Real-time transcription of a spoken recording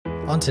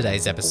On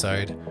today's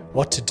episode,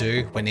 what to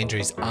do when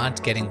injuries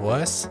aren't getting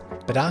worse,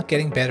 but aren't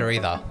getting better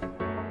either.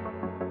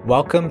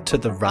 Welcome to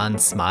the Run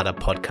Smarter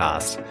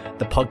podcast,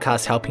 the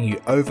podcast helping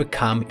you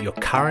overcome your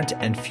current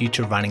and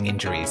future running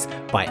injuries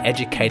by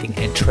educating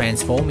and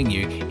transforming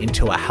you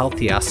into a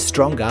healthier,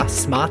 stronger,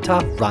 smarter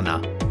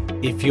runner.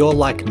 If you're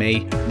like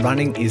me,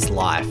 running is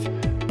life,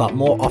 but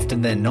more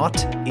often than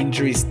not,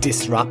 injuries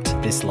disrupt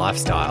this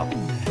lifestyle.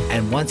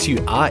 And once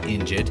you are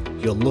injured,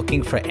 you're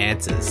looking for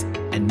answers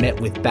and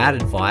met with bad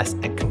advice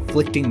and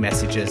conflicting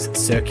messages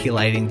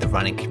circulating the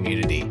running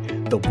community.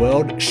 The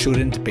world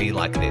shouldn't be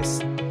like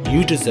this.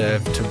 You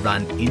deserve to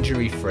run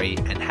injury-free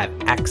and have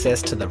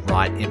access to the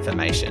right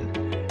information.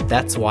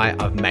 That's why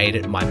I've made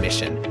it my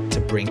mission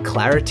to bring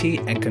clarity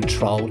and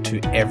control to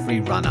every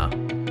runner.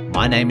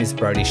 My name is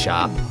Brodie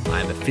Sharp.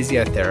 I am a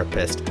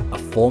physiotherapist, a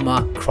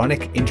former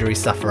chronic injury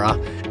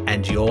sufferer,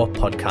 and your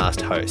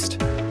podcast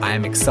host. I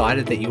am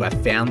excited that you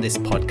have found this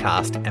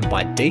podcast and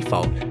by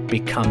default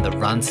become the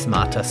Run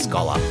Smarter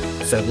Scholar.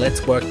 So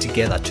let's work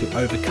together to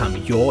overcome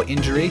your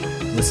injury,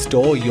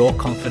 restore your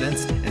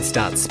confidence, and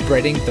start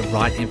spreading the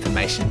right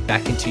information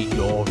back into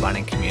your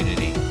running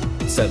community.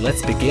 So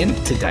let's begin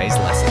today's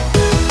lesson.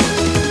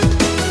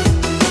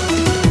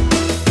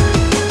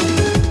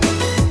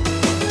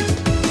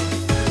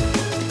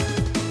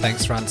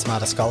 Thanks, Run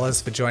Smarter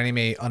Scholars, for joining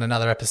me on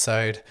another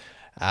episode.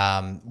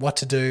 What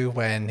to do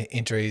when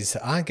injuries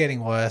aren't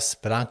getting worse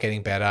but aren't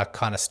getting better,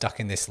 kind of stuck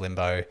in this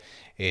limbo,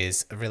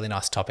 is a really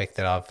nice topic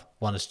that I've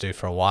wanted to do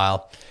for a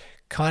while.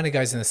 Kind of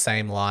goes in the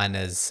same line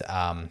as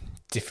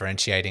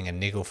differentiating a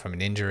niggle from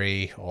an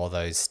injury, or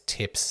those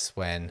tips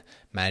when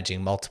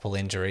managing multiple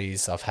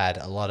injuries. I've had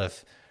a lot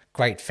of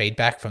great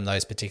feedback from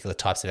those particular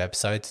types of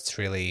episodes. It's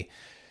really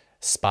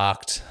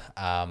sparked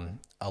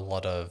a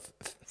lot of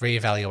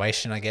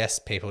reevaluation, I guess,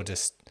 people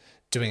just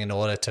doing an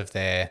audit of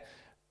their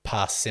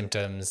past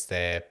symptoms,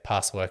 their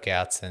past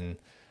workouts, and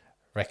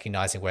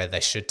recognizing whether they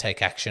should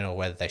take action or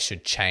whether they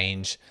should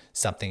change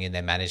something in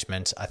their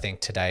management. I think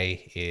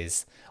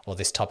this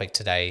topic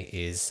today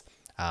is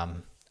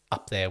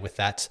up there with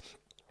that.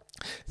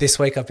 This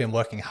week I've been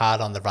working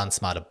hard on the Run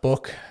Smarter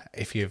book.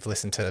 If you've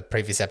listened to the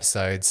previous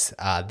episodes,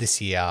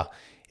 this year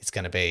is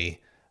going to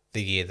be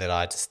the year that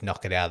I just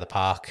knock it out of the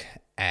park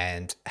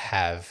and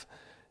have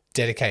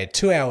dedicated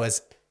 2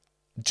 hours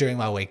during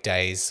my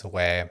weekdays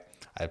where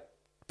I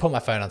put my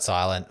phone on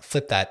silent,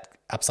 flip that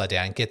upside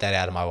down, get that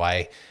out of my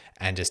way,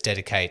 and just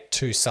dedicate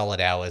 2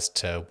 solid hours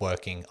to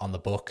working on the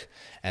book.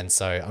 And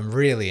so I'm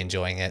really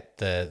enjoying it.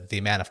 The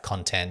amount of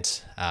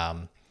content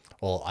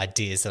or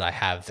ideas that I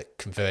have that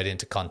convert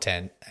into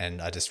content,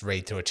 and I just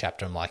read through a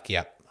chapter, I'm like,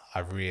 yep,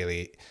 I'm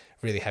really,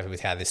 really happy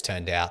with how this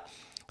turned out.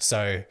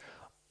 So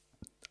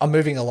I'm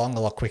moving along a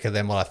lot quicker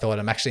than what I thought.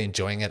 I'm actually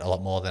enjoying it a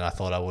lot more than I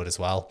thought I would as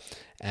well.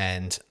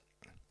 And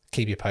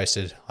keep you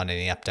posted on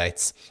any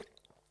updates.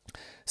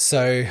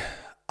 So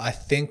I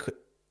think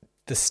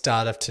the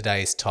start of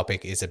today's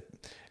topic is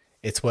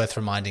it's worth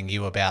reminding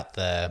you about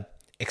the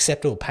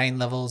acceptable pain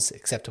levels,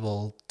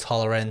 acceptable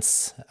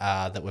tolerance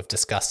that we've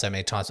discussed so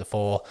many times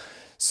before.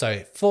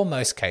 So for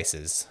most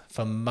cases,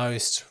 for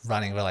most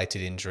running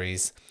related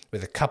injuries,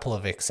 with a couple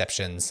of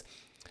exceptions,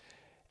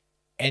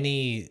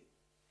 any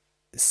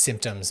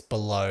symptoms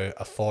below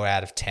a 4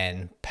 out of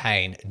 10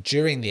 pain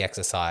during the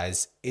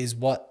exercise is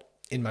what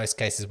in most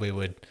cases we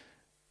would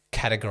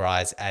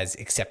categorize as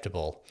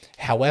acceptable.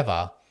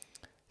 However,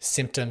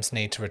 symptoms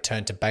need to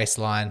return to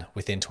baseline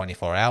within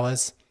 24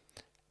 hours,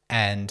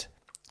 and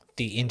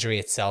the injury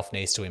itself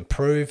needs to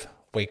improve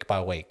week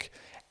by week.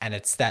 And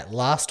it's that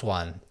last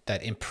one,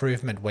 that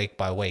improvement week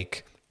by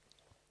week,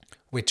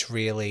 which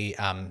really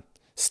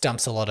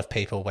stumps a lot of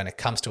people when it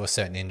comes to a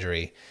certain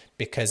injury,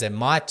 because it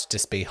might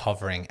just be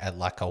hovering at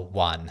like a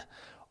 1,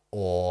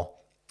 or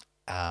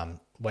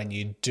when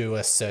you do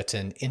a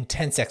certain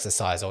intense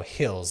exercise or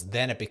hills,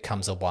 then it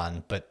becomes a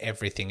 1, but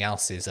everything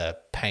else is a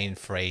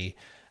pain-free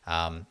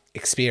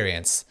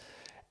experience.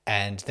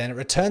 And then it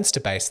returns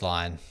to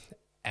baseline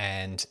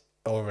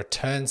or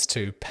returns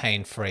to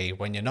pain-free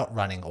when you're not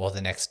running or the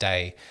next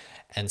day.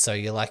 And so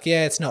you're like,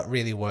 yeah, it's not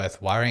really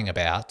worth worrying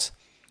about.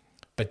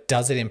 But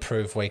does it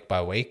improve week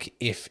by week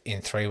if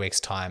in 3 weeks'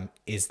 time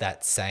is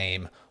that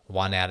same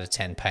 1 out of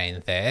 10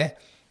 pain there?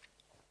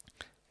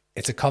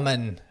 It's a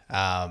common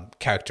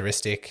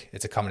characteristic.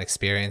 It's a common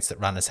experience that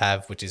runners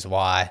have, which is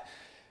why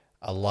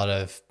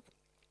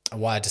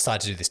I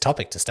decided to do this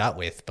topic to start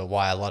with, but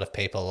why a lot of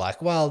people are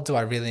like, well, do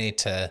I really need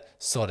to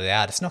sort it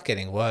out? It's not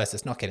getting worse.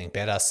 It's not getting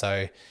better.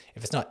 So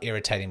if it's not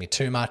irritating me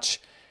too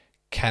much,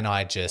 can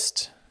I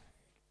just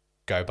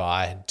go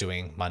by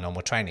doing my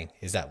normal training?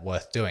 Is that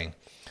worth doing?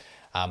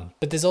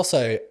 But there's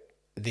also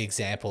the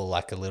example,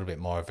 like a little bit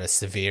more of a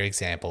severe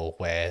example,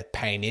 where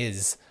pain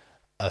is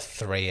a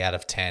 3 out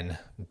of 10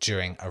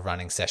 during a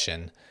running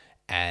session,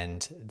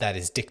 and that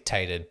is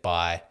dictated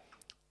by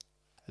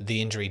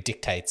the injury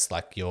dictates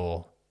like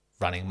your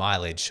running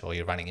mileage or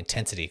your running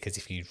intensity, because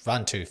if you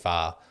run too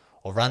far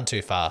or run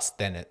too fast,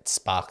 then it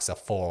sparks a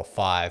 4 or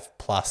 5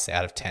 plus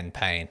out of 10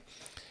 pain.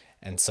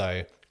 And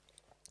so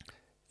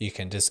You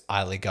can just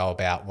idly go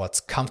about what's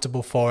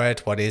comfortable for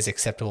it, what is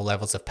acceptable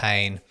levels of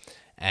pain,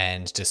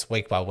 and just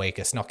week by week,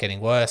 it's not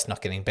getting worse,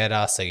 not getting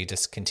better. So you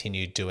just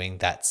continue doing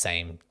that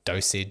same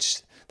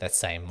dosage, that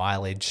same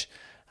mileage,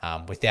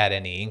 without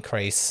any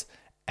increase.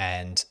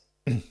 And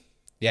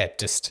yeah,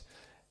 just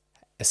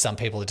some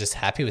people are just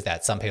happy with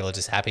that. Some people are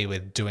just happy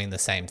with doing the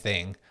same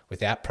thing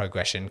without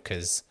progression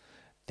because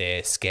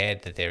they're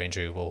scared that their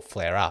injury will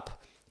flare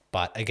up.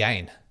 But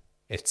again,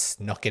 it's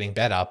not getting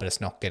better, but it's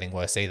not getting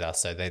worse either.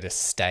 So they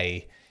just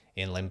stay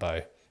in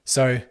limbo.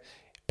 So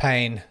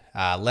pain,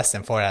 less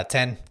than 4 out of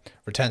 10,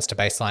 returns to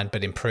baseline,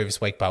 but improves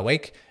week by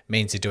week,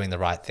 means you're doing the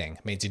right thing.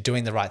 It means you're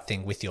doing the right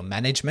thing with your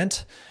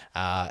management.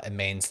 It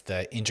means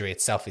the injury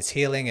itself is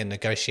healing and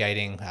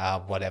negotiating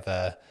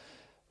whatever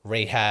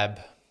rehab,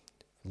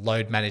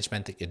 load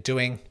management that you're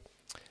doing.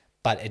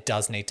 But it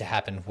does need to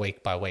happen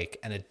week by week.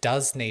 And it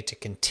does need to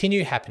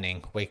continue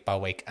happening week by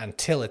week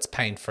until it's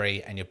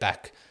pain-free and you're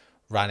back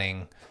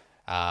running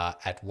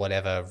at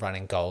whatever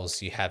running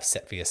goals you have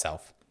set for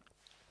yourself.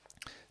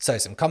 So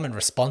some common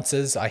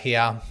responses I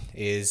hear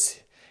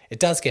is it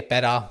does get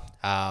better.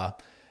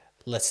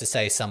 Let's just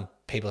say some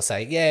people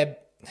say, yeah,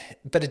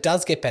 but it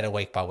does get better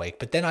week by week.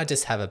 But then I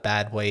just have a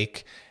bad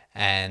week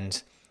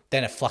and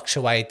then it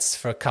fluctuates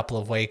for a couple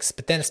of weeks,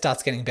 but then it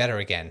starts getting better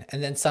again.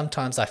 And then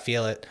sometimes I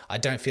feel it, I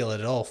don't feel it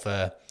at all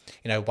for,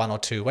 1 or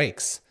 2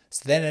 weeks.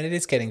 So then it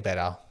is getting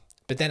better,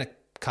 but then it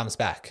comes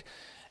back.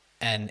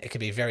 And it can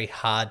be very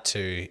hard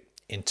to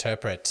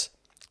interpret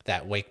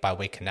that week by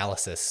week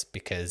analysis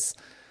because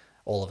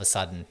all of a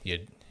sudden you're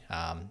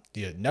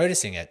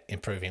noticing it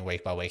improving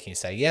week by week and you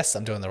say, yes,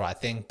 I'm doing the right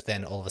thing. But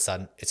then all of a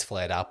sudden it's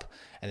flared up.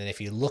 And then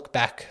if you look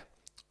back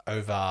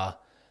over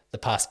the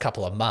past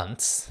couple of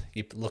months,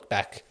 you look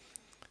back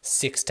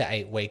 6 to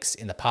 8 weeks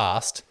in the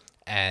past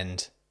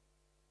and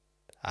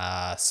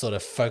sort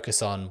of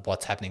focus on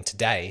what's happening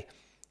today,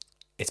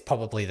 it's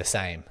probably the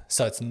same.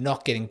 So it's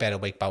not getting better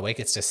week by week.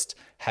 It's just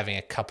having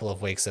a couple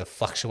of weeks of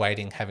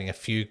fluctuating, having a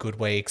few good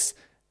weeks,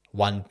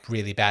 one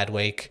really bad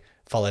week,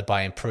 followed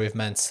by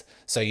improvements.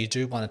 So you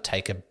do want to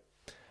take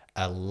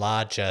a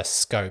larger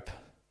scope,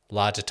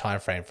 larger time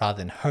frame, rather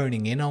than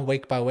honing in on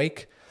week by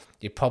week.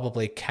 You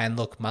probably can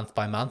look month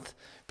by month,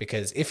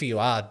 because if you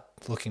are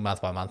looking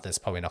month by month, it's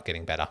probably not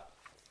getting better.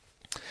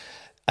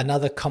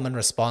 Another common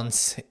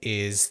response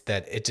is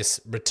that it just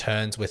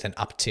returns with an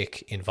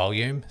uptick in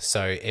volume.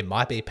 So it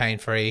might be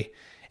pain-free,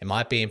 it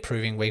might be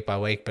improving week by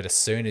week, but as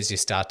soon as you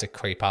start to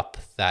creep up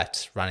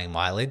that running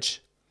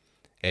mileage,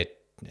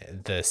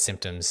 the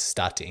symptoms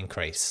start to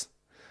increase.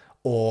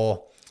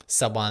 Or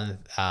someone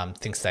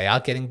thinks they are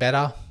getting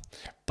better,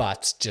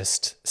 but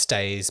just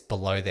stays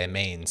below their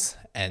means.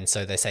 And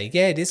so they say,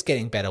 yeah, it is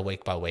getting better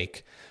week by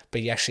week,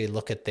 but you actually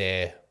look at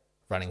their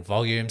running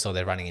volumes or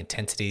their running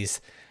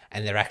intensities,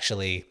 and they're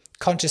actually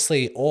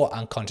consciously or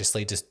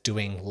unconsciously just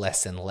doing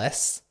less and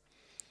less.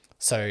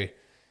 So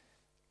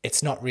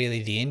it's not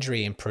really the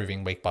injury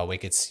improving week by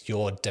week, it's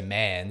your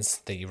demands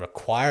that you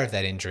require of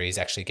that injury is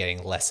actually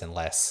getting less and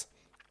less.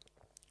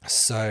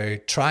 So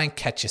try and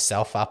catch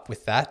yourself up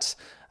with that.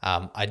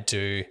 I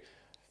do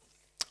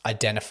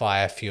identify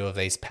a few of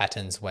these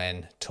patterns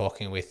when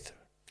talking with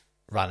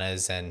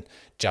runners and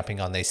jumping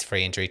on these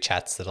free injury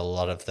chats that a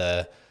lot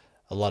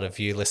of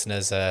you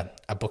listeners are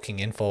booking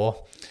in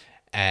for.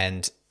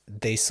 And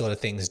these sort of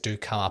things do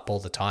come up all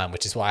the time,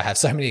 which is why I have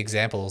so many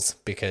examples,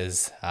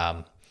 because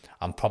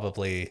I'm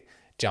probably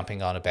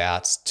jumping on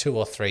about 2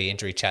 or 3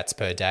 injury chats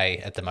per day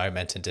at the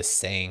moment and just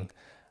seeing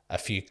a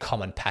few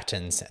common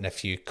patterns and a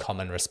few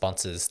common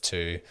responses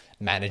to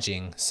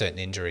managing certain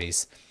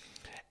injuries.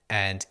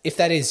 And if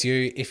that is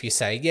you, if you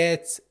say, yeah,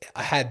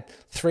 I had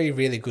 3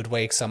 really good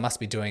weeks, so I must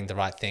be doing the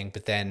right thing,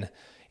 but then,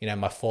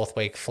 my 4th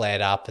week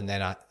flared up and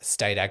then I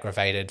stayed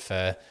aggravated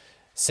for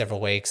several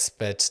weeks,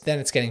 but then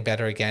it's getting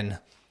better again.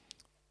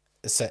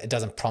 So it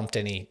doesn't prompt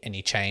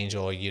any change,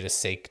 or you to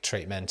seek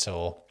treatment,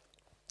 or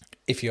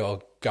if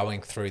you're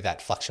going through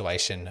that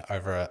fluctuation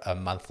over a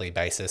monthly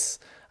basis,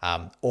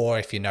 or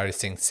if you're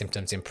noticing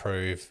symptoms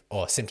improve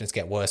or symptoms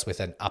get worse with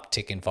an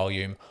uptick in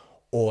volume,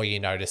 or you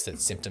notice that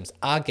symptoms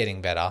are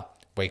getting better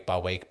week by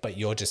week, but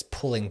you're just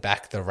pulling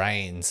back the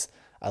reins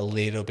a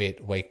little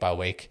bit week by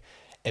week,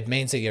 it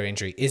means that your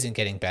injury isn't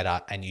getting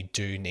better and you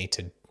do need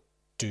to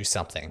do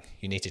something.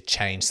 You need to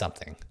change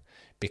something,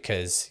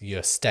 because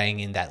you're staying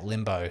in that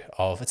limbo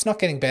of it's not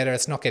getting better,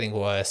 it's not getting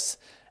worse,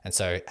 and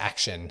so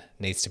action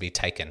needs to be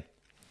taken.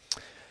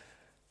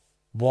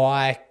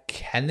 Why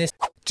can this?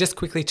 Just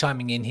quickly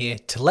chiming in here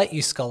to let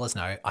you scholars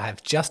know, I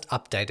have just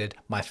updated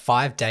my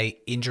 5-day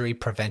injury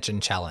prevention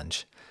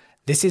challenge.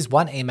 This is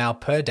 1 email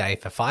per day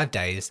for 5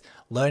 days,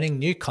 learning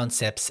new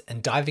concepts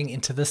and diving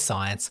into the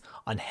science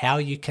on how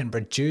you can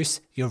reduce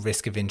your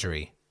risk of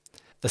injury.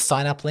 The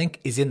sign up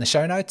link is in the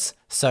show notes,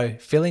 so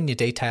fill in your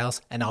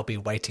details and I'll be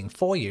waiting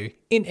for you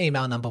in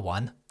email number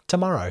 1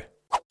 tomorrow.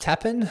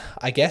 Happen,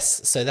 I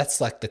guess. So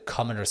that's like the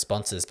common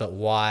responses, but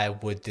why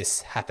would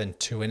this happen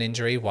to an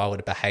injury? Why would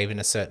it behave in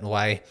a certain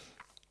way?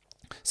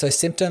 So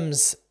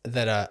symptoms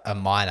that are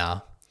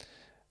minor,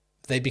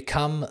 they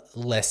become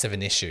less of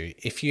an issue.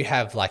 If you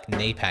have like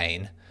knee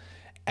pain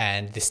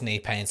and this knee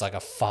pain is like a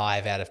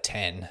 5 out of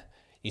 10,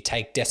 you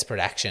take desperate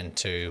action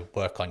to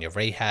work on your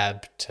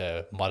rehab,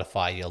 to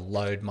modify your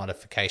load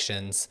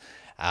modifications,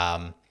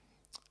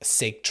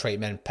 seek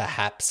treatment,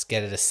 perhaps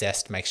get it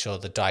assessed, make sure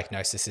the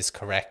diagnosis is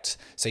correct.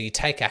 So you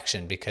take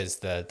action because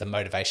the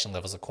motivation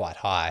levels are quite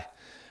high.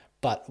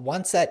 But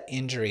once that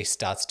injury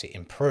starts to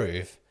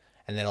improve,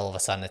 and then all of a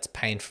sudden it's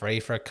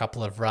pain-free for a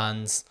couple of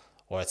runs,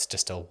 or it's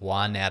just a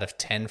 1 out of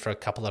 10 for a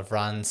couple of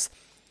runs,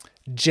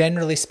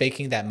 generally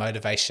speaking, that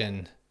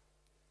motivation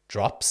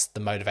drops. The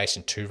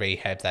motivation to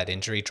rehab that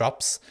injury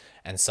drops.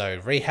 And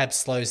so rehab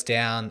slows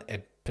down,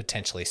 it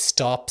potentially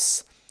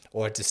stops,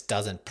 or it just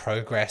doesn't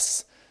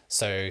progress.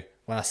 So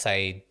when I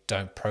say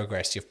don't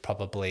progress, you've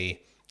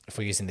probably, if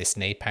we're using this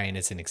knee pain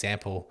as an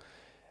example,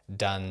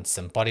 done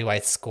some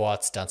bodyweight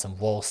squats, done some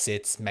wall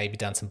sits, maybe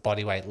done some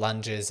bodyweight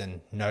lunges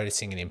and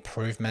noticing an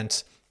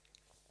improvement.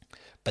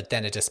 But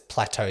then it just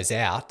plateaus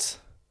out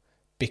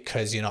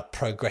because you're not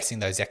progressing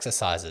those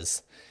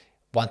exercises.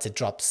 Once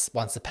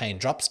the pain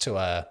drops to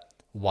a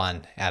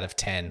 1 out of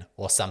 10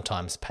 or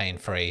sometimes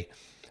pain-free,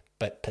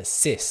 but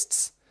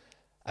persists,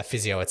 a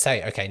physio would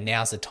say, okay,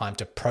 now's the time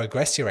to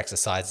progress your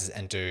exercises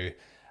and do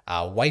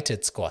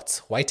weighted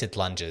squats, weighted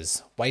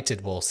lunges,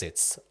 weighted wall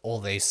sits, all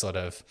these sort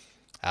of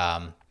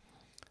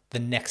the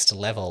next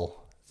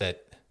level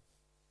that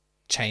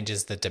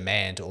changes the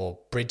demand or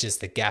bridges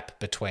the gap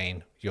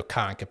between your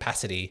current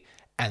capacity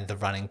and the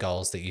running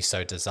goals that you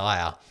so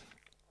desire.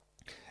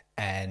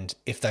 And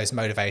if those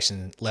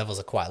motivation levels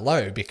are quite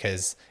low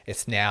because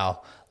it's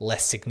now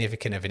less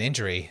significant of an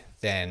injury,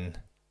 then,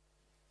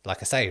 like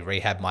I say,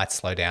 rehab might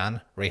slow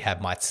down,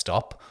 rehab might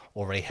stop,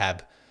 or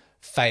rehab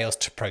fails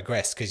to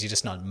progress because you're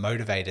just not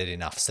motivated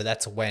enough. So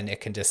that's when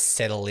it can just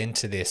settle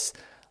into this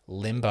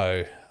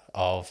limbo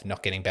of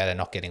not getting better,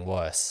 not getting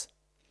worse.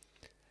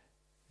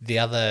 The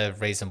other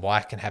reason why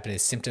it can happen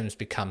is symptoms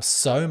become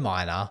so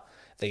minor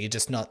that you're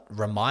just not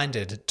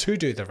reminded to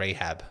do the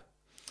rehab.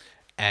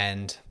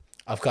 And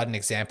I've got an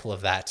example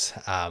of that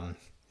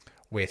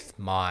with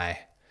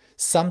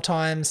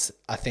sometimes,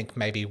 I think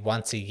maybe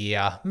once a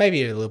year,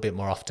 maybe a little bit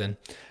more often,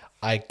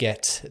 I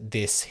get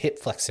this hip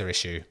flexor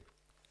issue.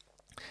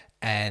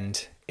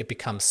 And it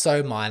becomes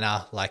so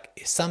minor. Like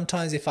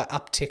sometimes if I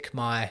uptick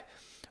my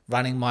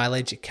running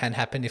mileage, it can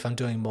happen. If I'm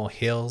doing more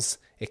hills,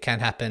 it can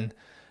happen.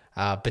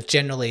 But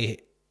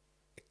generally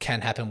it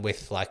can happen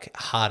with like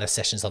harder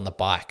sessions on the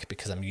bike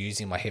because I'm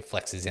using my hip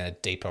flexors in a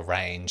deeper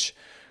range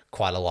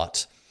quite a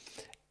lot.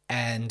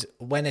 And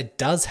when it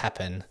does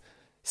happen,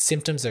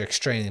 symptoms are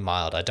extremely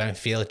mild. I don't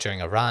feel it during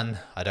a run.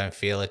 I don't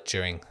feel it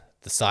during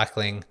the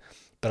cycling,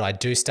 but I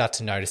do start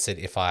to notice it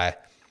if I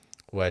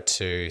were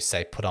to,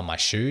 say, put on my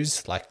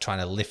shoes, like trying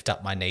to lift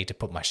up my knee to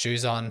put my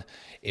shoes on.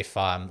 If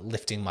I'm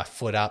lifting my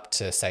foot up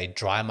to, say,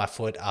 dry my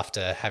foot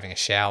after having a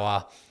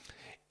shower.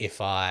 If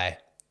I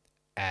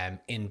am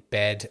in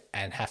bed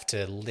and have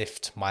to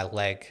lift my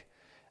leg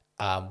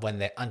when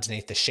they're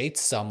underneath the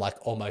sheets. So I'm like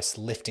almost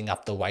lifting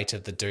up the weight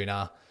of the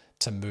doona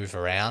to move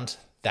around.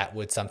 That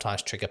would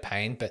sometimes trigger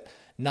pain, but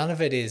none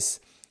of it is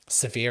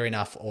severe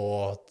enough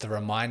or the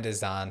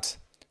reminders aren't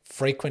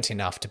frequent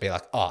enough to be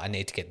like, oh, I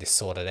need to get this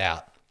sorted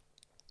out.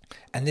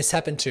 And this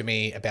happened to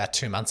me about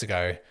 2 months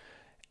ago,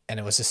 and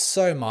it was just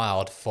so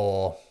mild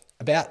for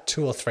about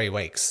 2 or 3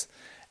 weeks,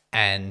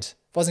 and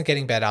wasn't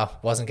getting better,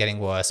 wasn't getting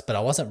worse, but I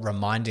wasn't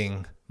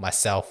reminding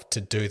myself to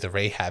do the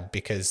rehab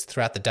because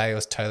throughout the day it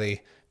was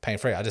totally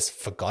pain-free. I just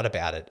forgot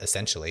about it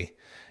essentially.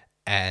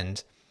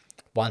 And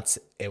once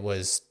it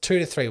was 2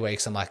 to 3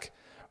 weeks, I'm like,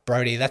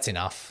 Brody, that's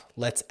enough.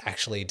 Let's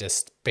actually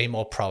just be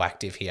more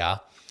proactive here.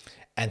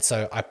 And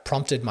so I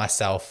prompted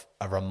myself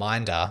a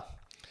reminder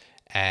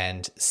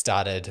and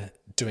started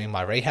doing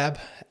my rehab,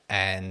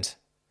 and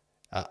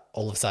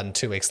all of a sudden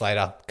 2 weeks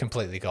later,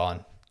 completely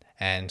gone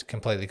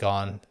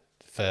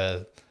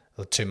for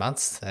 2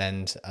 months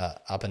and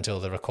up until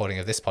the recording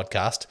of this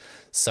podcast.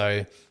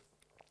 So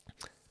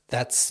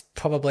that's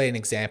probably an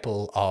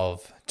example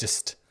of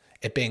just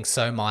it being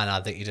so minor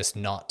that you're just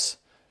not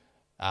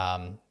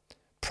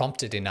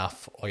prompted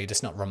enough or you're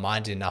just not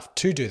reminded enough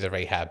to do the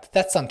rehab.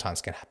 That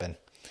sometimes can happen.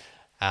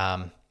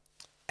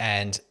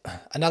 And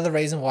another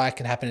reason why it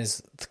can happen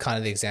is kind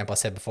of the example I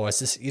said before, is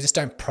just, you just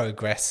don't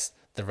progress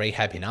the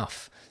rehab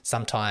enough.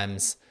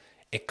 Sometimes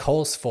it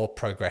calls for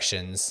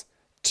progressions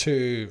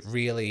to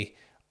really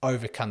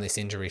overcome this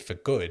injury for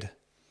good,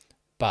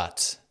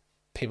 but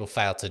people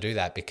fail to do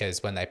that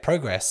because when they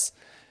progress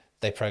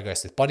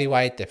with body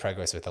weight, they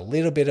progress with a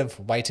little bit of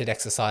weighted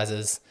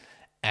exercises,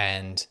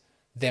 and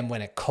then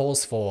when it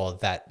calls for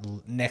that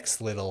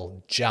next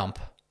little jump,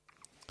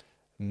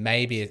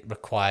 maybe it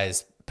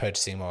requires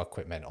purchasing more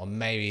equipment, or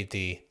maybe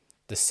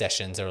the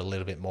sessions are a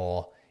little bit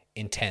more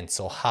intense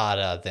or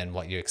harder than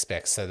what you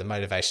expect. So the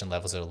motivation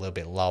levels are a little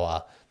bit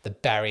lower. The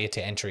barrier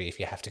to entry, if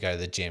you have to go to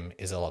the gym,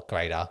 is a lot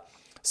greater.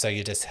 So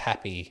you're just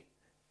happy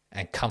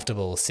and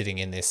comfortable sitting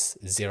in this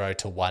 0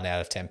 to 1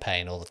 out of 10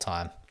 pain all the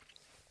time.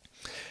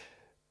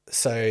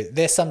 So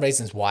there's some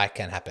reasons why it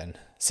can happen.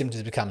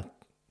 Symptoms become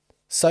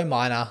so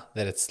minor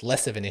that it's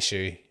less of an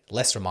issue,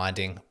 less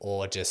reminding,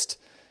 or just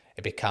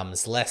it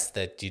becomes less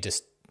that you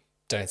just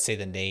don't see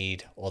the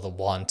need or the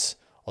want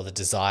or the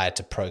desire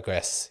to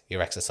progress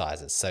your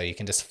exercises. So you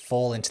can just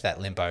fall into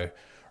that limbo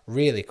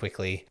really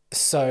quickly.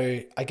 So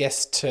I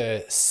guess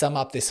to sum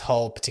up this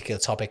whole particular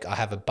topic, I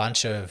have a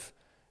bunch of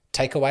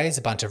takeaways,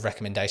 a bunch of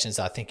recommendations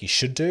that I think you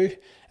should do.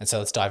 And so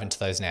let's dive into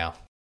those now.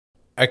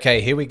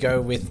 Okay, here we go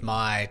with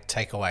my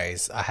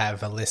takeaways. I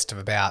have a list of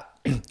about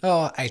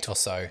 8 or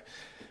so.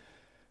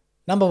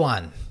 Number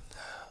 1,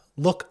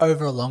 look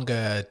over a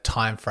longer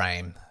time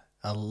frame,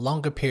 a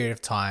longer period of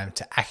time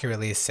to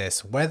accurately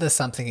assess whether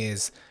something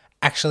is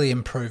actually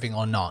improving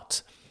or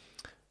not.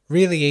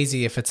 Really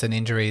easy if it's an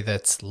injury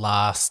that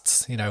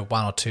lasts, 1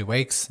 or 2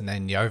 weeks and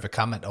then you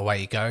overcome it,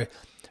 away you go.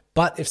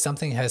 But if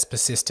something has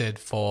persisted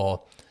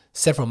for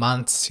several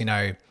months,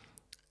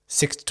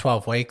 6 to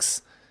 12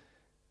 weeks,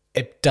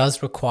 it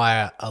does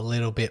require a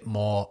little bit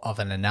more of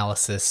an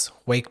analysis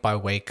week by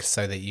week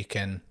so that you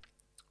can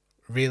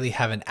really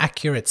have an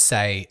accurate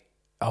say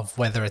of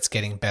whether it's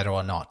getting better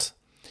or not.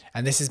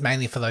 And this is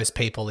mainly for those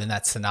people in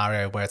that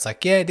scenario where it's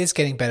like, yeah, it is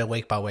getting better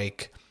week by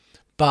week.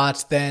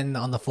 But then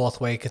on the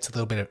 4th week, it's a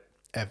little bit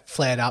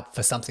flared up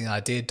for something that I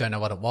did, don't know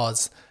what it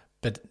was,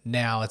 but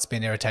now it's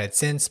been irritated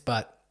since,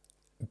 but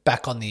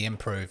back on the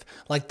improve.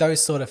 Like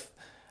those sort of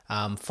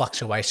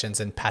fluctuations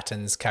and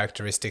patterns,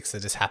 characteristics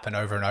that just happen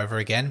over and over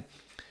again.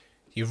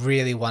 You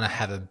really want to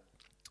have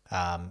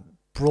a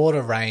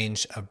broader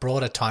range, a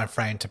broader time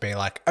frame to be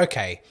like,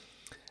 okay,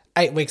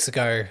 8 weeks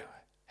ago,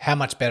 how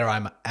much better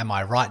am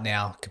I right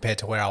now compared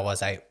to where I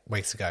was 8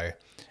 weeks ago?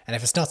 And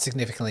if it's not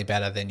significantly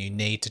better, then you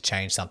need to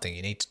change something.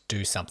 You need to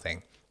do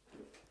something.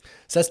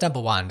 So that's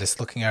number 1, just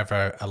looking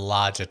over a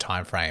larger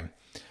time frame.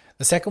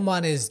 The second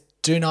one is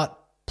do not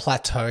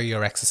plateau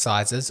your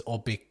exercises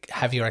or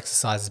have your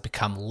exercises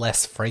become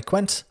less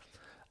frequent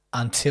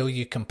until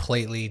you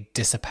completely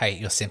dissipate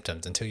your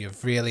symptoms, until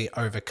you've really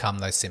overcome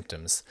those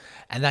symptoms.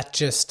 And that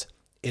just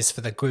is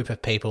for the group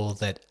of people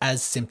that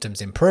as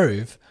symptoms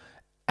improve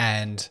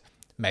and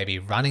maybe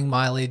running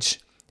mileage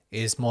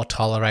is more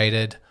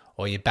tolerated,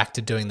 or you're back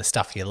to doing the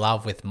stuff you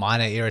love with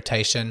minor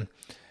irritation,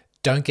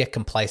 don't get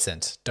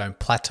complacent. Don't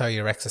plateau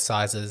your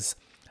exercises.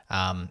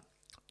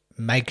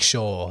 Make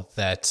sure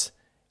that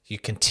you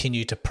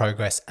continue to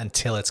progress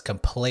until it's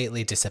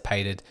completely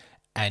dissipated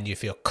and you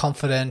feel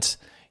confident,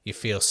 you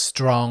feel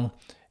strong,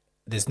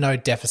 there's no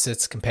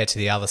deficits compared to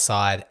the other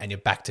side, and you're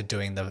back to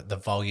doing the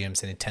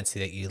volumes and intensity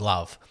that you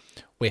love,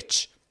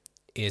 which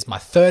is my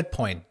third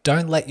point.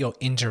 Don't let your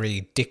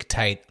injury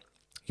dictate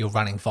your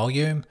running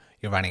volume,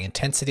 your running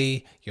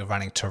intensity, your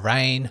running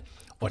terrain,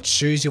 what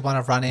shoes you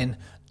want to run in.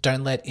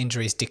 Don't let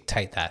injuries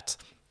dictate that,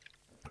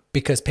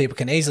 because people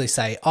can easily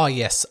say, oh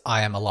yes,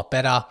 I am a lot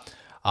better.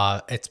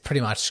 It's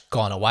pretty much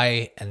gone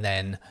away. And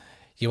then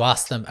you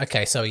ask them,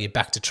 okay, so are you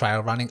back to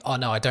trail running? Oh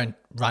no, I don't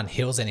run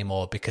hills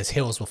anymore because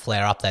hills will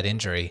flare up that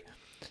injury.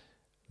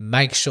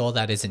 Make sure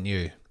that isn't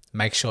you.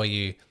 Make sure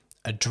you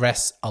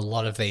address a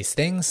lot of these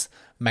things.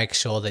 Make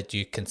sure that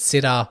you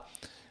consider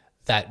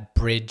that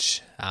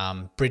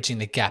bridging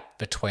the gap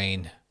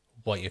between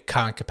what your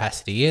current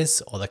capacity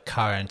is, or the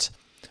current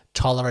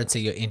tolerance that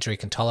your injury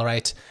can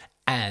tolerate,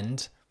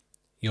 and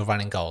your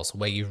running goals,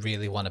 where you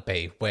really want to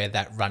be, where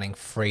that running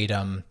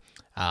freedom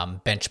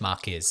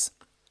benchmark is.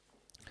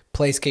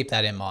 Please keep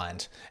that in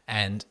mind.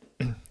 And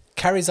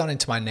carries on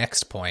into my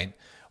next point,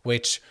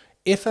 which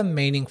if a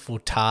meaningful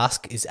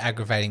task is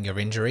aggravating your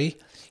injury,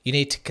 you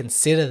need to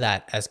consider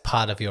that as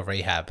part of your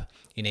rehab.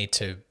 You need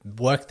to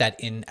work that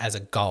in as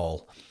a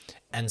goal.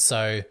 And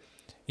so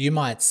you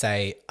might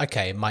say,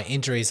 okay, my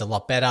injury is a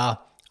lot better.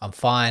 I'm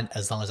fine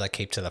as long as I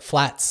keep to the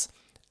flats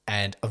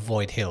and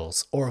avoid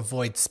hills or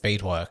avoid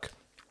speed work.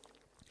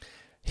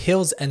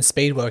 Hills and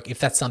speed work, if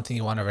that's something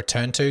you want to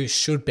return to,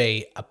 should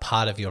be a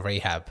part of your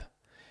rehab.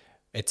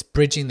 It's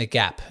bridging the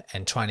gap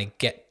and trying to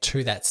get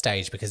to that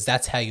stage, because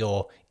that's how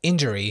your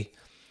injury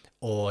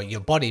or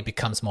your body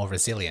becomes more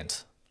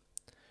resilient.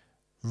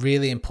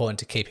 Really important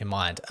to keep in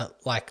mind.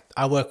 Like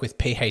I work with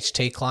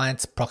PHT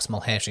clients,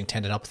 proximal hamstring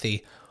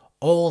tendinopathy,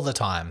 all the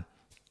time.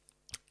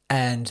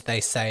 And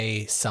they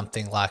say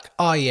something like,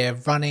 oh yeah,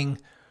 running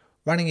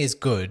is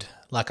good.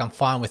 Like I'm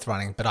fine with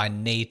running, but I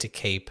need to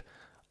keep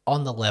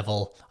on the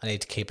level. I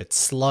need to keep it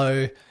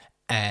slow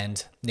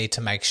and need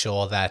to make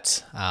sure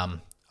that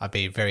I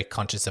be very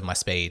conscious of my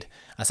speed.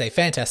 I say,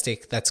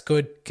 fantastic, that's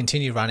good.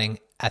 Continue running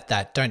at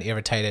that. Don't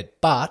irritate it.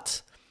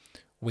 But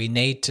we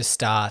need to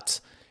start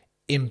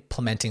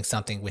implementing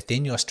something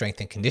within your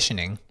strength and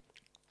conditioning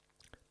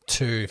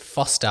to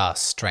foster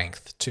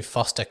strength, to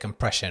foster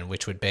compression,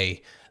 which would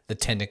be the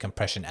tendon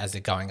compression as they're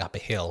going up a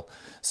hill.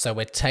 So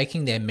we're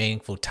taking their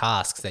meaningful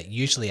tasks that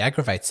usually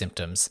aggravate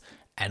symptoms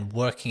and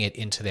working it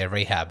into their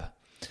rehab.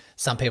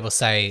 Some people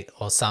say,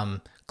 or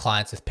some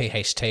clients with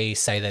PHT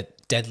say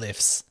that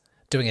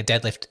doing a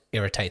deadlift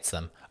irritates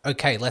them.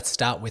 Okay, let's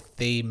start with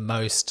the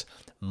most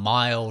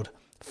mild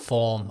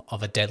form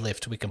of a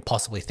deadlift we can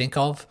possibly think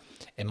of.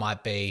 It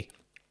might be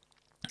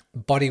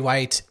body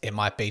weight. It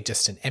might be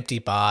just an empty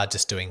bar,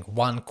 just doing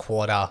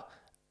 1/4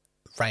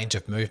 range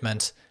of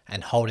movement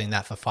and holding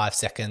that for 5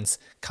 seconds,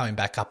 coming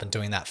back up and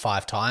doing that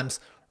 5 times.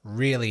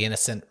 Really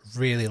innocent,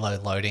 really low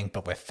loading,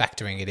 but we're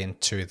factoring it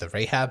into the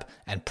rehab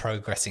and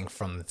progressing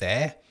from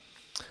there.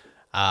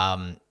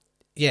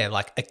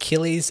 Like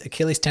Achilles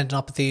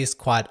tendinopathies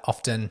quite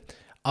often.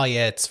 Oh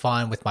yeah, it's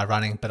fine with my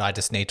running, but I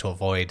just need to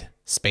avoid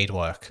speed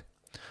work.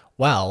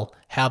 Well,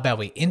 how about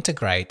we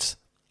integrate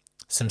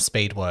some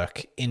speed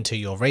work into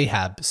your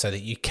rehab so that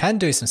you can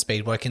do some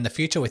speed work in the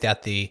future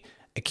without the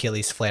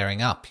Achilles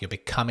flaring up. You're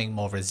becoming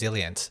more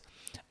resilient.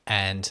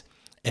 And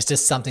it's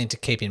just something to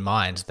keep in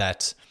mind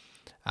that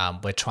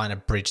we're trying to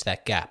bridge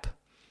that gap.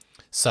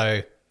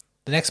 So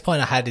the next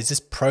point I had is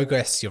just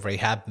progress your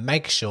rehab.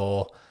 Make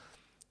sure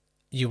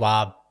you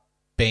are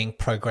being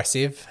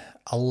progressive.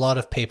 A lot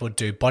of people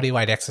do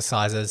bodyweight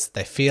exercises.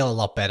 They feel a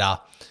lot better.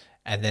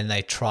 And then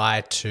they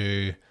try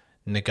to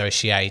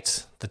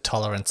negotiate the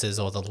tolerances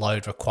or the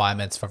load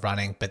requirements for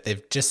running, but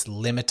they've just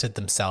limited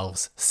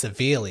themselves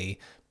severely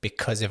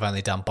because they've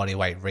only done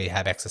bodyweight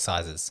rehab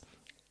exercises.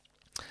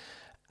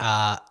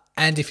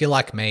 And if you're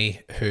like me,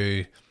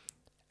 who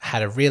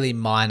had a really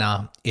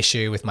minor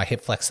issue with my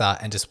hip flexor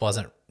and just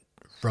wasn't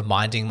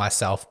reminding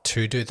myself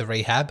to do the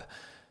rehab,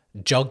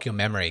 jog your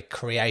memory,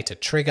 create a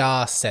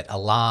trigger, set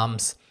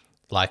alarms,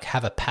 like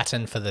have a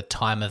pattern for the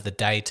time of the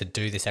day to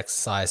do this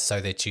exercise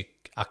so that you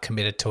are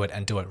committed to it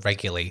and do it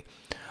regularly.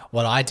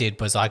 What I did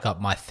was I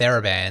got my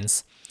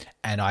TheraBands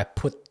and I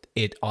put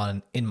it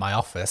on in my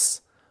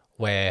office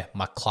where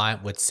my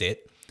client would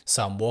sit.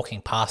 So I'm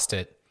walking past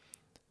it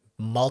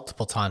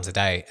multiple times a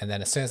day. And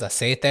then as soon as I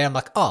see it there, I'm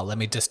like, oh, let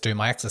me just do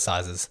my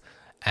exercises,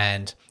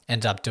 and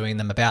ended up doing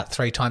them about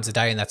 3 times a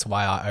day. And that's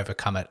why I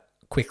overcome it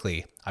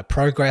quickly. I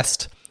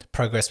progressed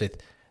with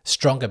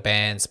stronger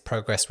bands,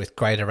 progressed with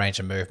greater range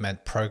of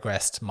movement,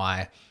 progressed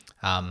my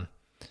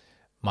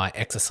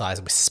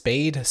exercise with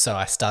speed. So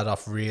I started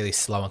off really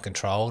slow and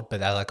controlled,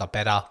 but as I got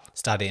better,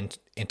 started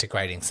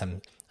integrating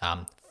some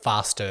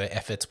faster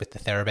efforts with the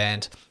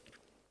TheraBand.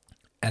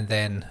 And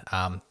then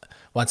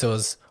once it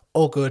was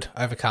all good,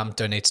 overcome,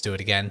 don't need to do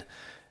it again.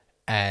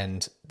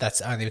 And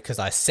that's only because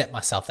I set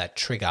myself that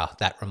trigger,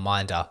 that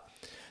reminder.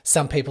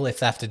 Some people, if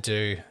they have to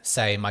do,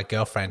 say my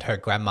girlfriend, her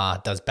grandma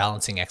does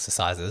balancing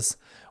exercises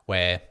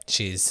where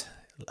she's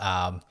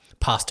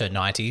past her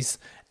 90s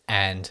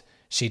and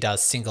she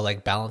does single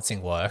leg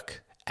balancing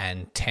work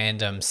and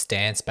tandem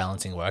stance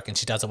balancing work, and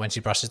she does it when she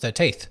brushes her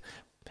teeth,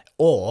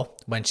 or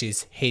when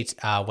she's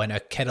when her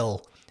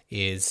kettle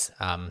is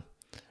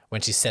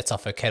when she sets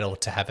off her kettle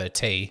to have her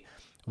tea,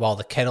 while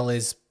the kettle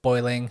is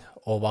boiling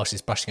or while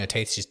she's brushing her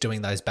teeth, she's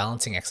doing those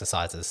balancing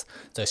exercises.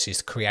 So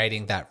she's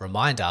creating that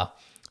reminder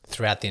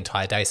throughout the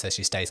entire day so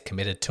she stays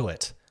committed to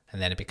it,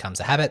 and then it becomes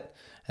a habit,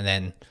 and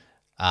then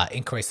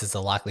increases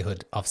the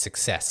likelihood of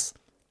success.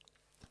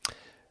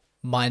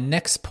 My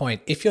next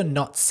point, if you're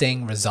not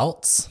seeing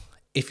results,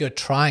 if you're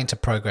trying to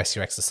progress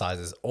your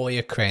exercises, or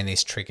you're creating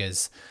these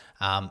triggers,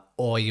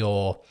 or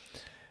you're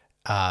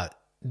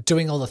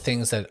doing all the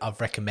things that I've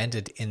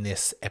recommended in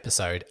this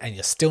episode, and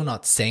you're still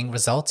not seeing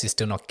results, you're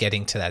still not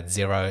getting to that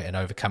zero and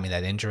overcoming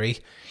that injury,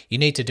 you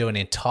need to do an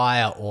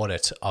entire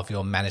audit of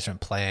your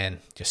management plan,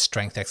 your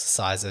strength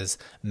exercises,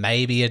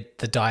 maybe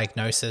the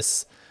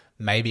diagnosis,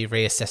 maybe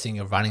reassessing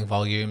your running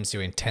volumes,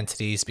 your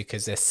intensities,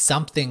 because there's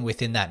something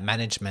within that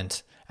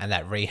management and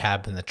that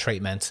rehab and the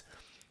treatment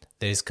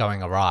that is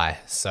going awry.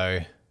 So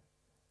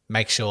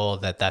make sure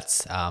that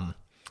that's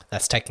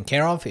taken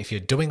care of. If you're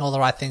doing all the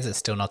right things, it's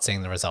still not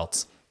seeing the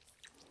results.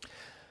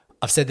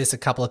 I've said this a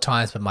couple of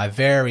times, but my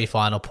very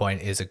final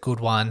point is a good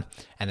one,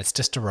 and it's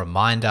just a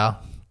reminder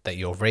that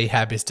your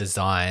rehab is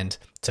designed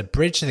to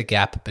bridge the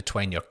gap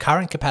between your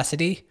current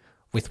capacity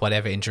with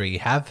whatever injury you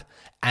have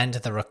and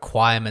the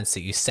requirements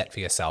that you set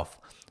for yourself.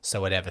 So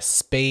whatever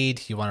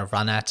speed you want to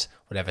run at,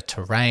 whatever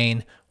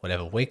terrain,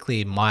 whatever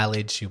weekly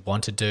mileage you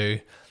want to do,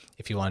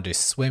 if you want to do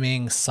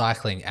swimming,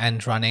 cycling,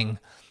 and running,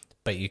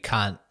 but you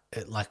can't,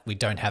 we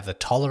don't have the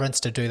tolerance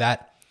to do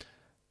that,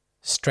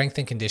 strength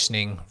and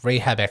conditioning,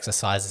 rehab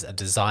exercises are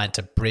designed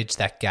to bridge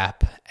that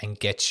gap and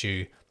get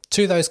you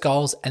to those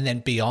goals and then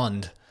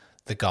beyond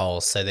the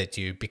goals so that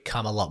you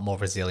become a lot more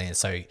resilient,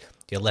 so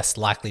you're less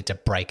likely to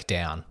break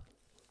down.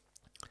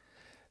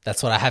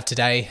 That's what I have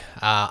today.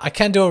 I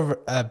can do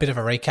a bit of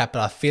a recap,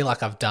 but I feel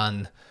like I've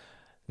done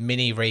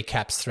mini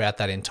recaps throughout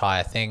that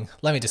entire thing.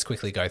 Let me just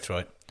quickly go through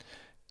it.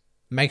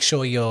 Make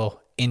sure your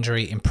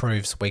injury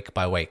improves week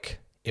by week.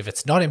 If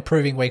it's not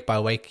improving week by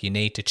week, you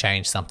need to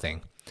change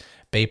something.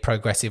 Be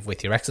progressive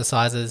with your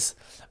exercises.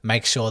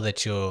 Make sure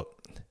that your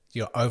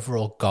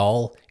overall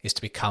goal is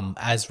to become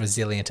as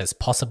resilient as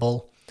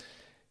possible.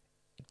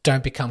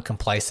 Don't become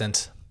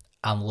complacent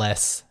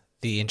unless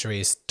the injury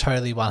is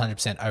totally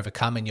 100%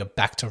 overcome and you're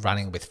back to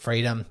running with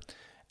freedom,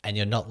 and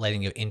you're not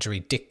letting your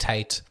injury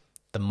dictate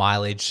the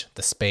mileage,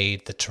 the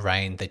speed, the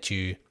terrain that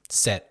you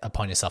set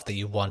upon yourself that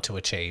you want to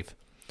achieve.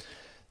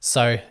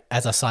 So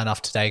as I sign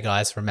off today,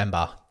 guys,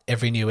 remember,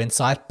 every new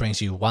insight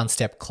brings you one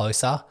step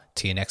closer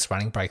to your next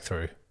running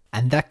breakthrough.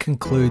 And that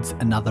concludes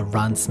another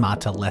Run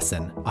Smarter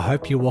lesson. I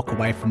hope you walk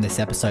away from this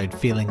episode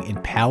feeling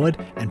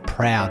empowered and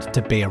proud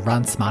to be a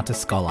Run Smarter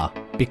scholar.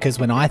 Because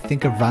when I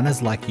think of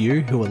runners like you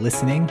who are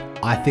listening,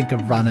 I think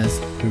of runners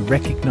who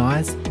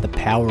recognize the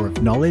power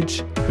of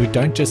knowledge, who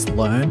don't just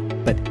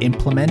learn but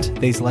implement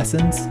these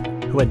lessons,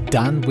 who are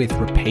done with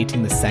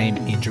repeating the same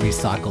injury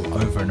cycle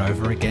over and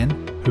over again,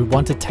 who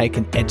want to take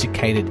an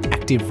educated,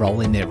 active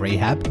role in their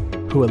rehab,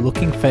 who are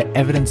looking for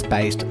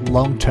evidence-based,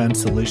 long-term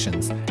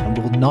solutions and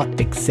will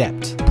not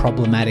accept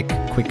problematic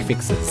quick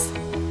fixes.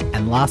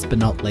 And last but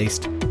not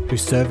least, who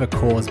serve a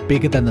cause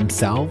bigger than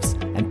themselves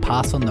and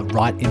pass on the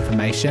right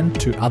information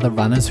to other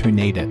runners who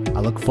need it.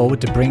 I look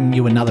forward to bringing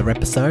you another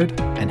episode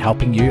and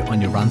helping you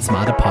on your Run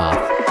Smarter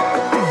path.